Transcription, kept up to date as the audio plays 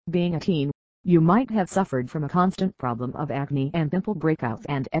Being a teen, you might have suffered from a constant problem of acne and pimple breakouts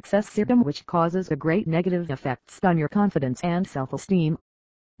and excess sebum, which causes a great negative effects on your confidence and self-esteem.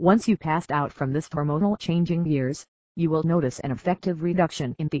 Once you passed out from this hormonal changing years, you will notice an effective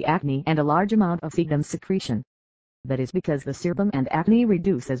reduction in the acne and a large amount of sebum secretion. That is because the sebum and acne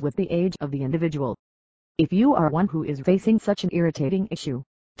reduces with the age of the individual. If you are one who is facing such an irritating issue,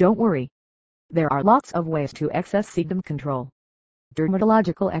 don't worry. There are lots of ways to excess sebum control.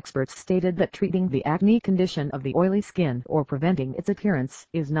 Dermatological experts stated that treating the acne condition of the oily skin or preventing its appearance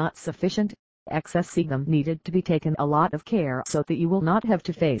is not sufficient. Excess sebum needed to be taken a lot of care so that you will not have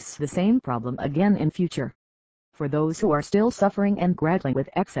to face the same problem again in future. For those who are still suffering and grappling with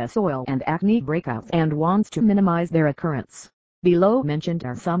excess oil and acne breakouts and wants to minimize their occurrence, below mentioned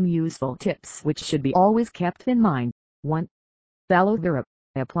are some useful tips which should be always kept in mind. 1. Aloe vera.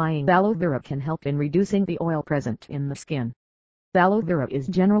 Applying aloe vera can help in reducing the oil present in the skin. Aloe vera is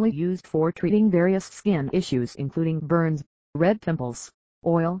generally used for treating various skin issues including burns, red pimples,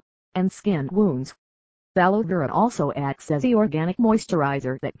 oil, and skin wounds. Aloe vera also acts as the organic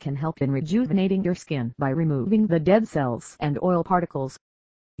moisturizer that can help in rejuvenating your skin by removing the dead cells and oil particles.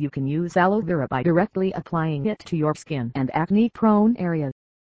 You can use aloe vera by directly applying it to your skin and acne-prone areas.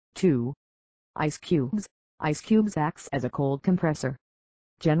 2. Ice cubes. Ice cubes acts as a cold compressor.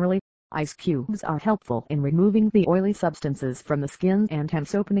 Generally, ice cubes are helpful in removing the oily substances from the skin and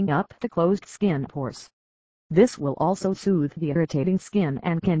hence opening up the closed skin pores. This will also soothe the irritating skin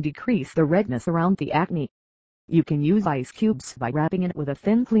and can decrease the redness around the acne. You can use ice cubes by wrapping it with a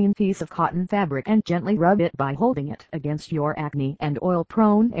thin clean piece of cotton fabric and gently rub it by holding it against your acne and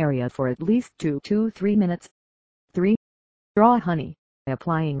oil-prone area for at least 2 to 3 minutes. 3. Raw honey.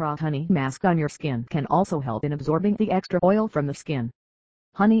 Applying raw honey mask on your skin can also help in absorbing the extra oil from the skin.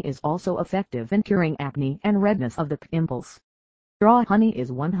 Honey is also effective in curing acne and redness of the pimples. Raw honey is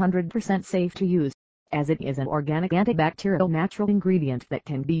 100% safe to use, as it is an organic antibacterial natural ingredient that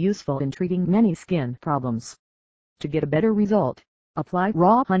can be useful in treating many skin problems. To get a better result, apply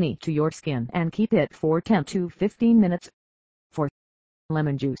raw honey to your skin and keep it for 10 to 15 minutes. 4.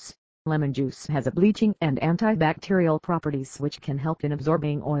 Lemon juice. Lemon juice has a bleaching and antibacterial properties which can help in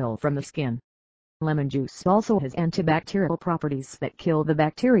absorbing oil from the skin. Lemon juice also has antibacterial properties that kill the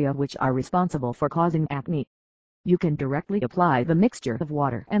bacteria which are responsible for causing acne. You can directly apply the mixture of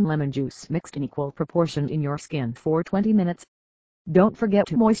water and lemon juice mixed in equal proportion in your skin for 20 minutes. Don't forget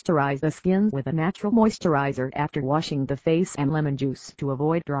to moisturize the skin with a natural moisturizer after washing the face and lemon juice to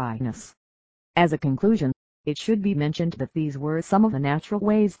avoid dryness. As a conclusion, it should be mentioned that these were some of the natural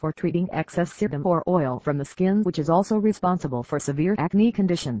ways for treating excess sebum or oil from the skin, which is also responsible for severe acne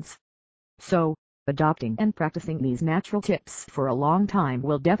conditions. So, adopting and practicing these natural tips for a long time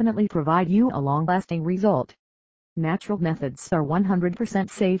will definitely provide you a long-lasting result. Natural methods are 100%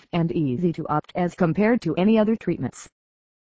 safe and easy to opt as compared to any other treatments.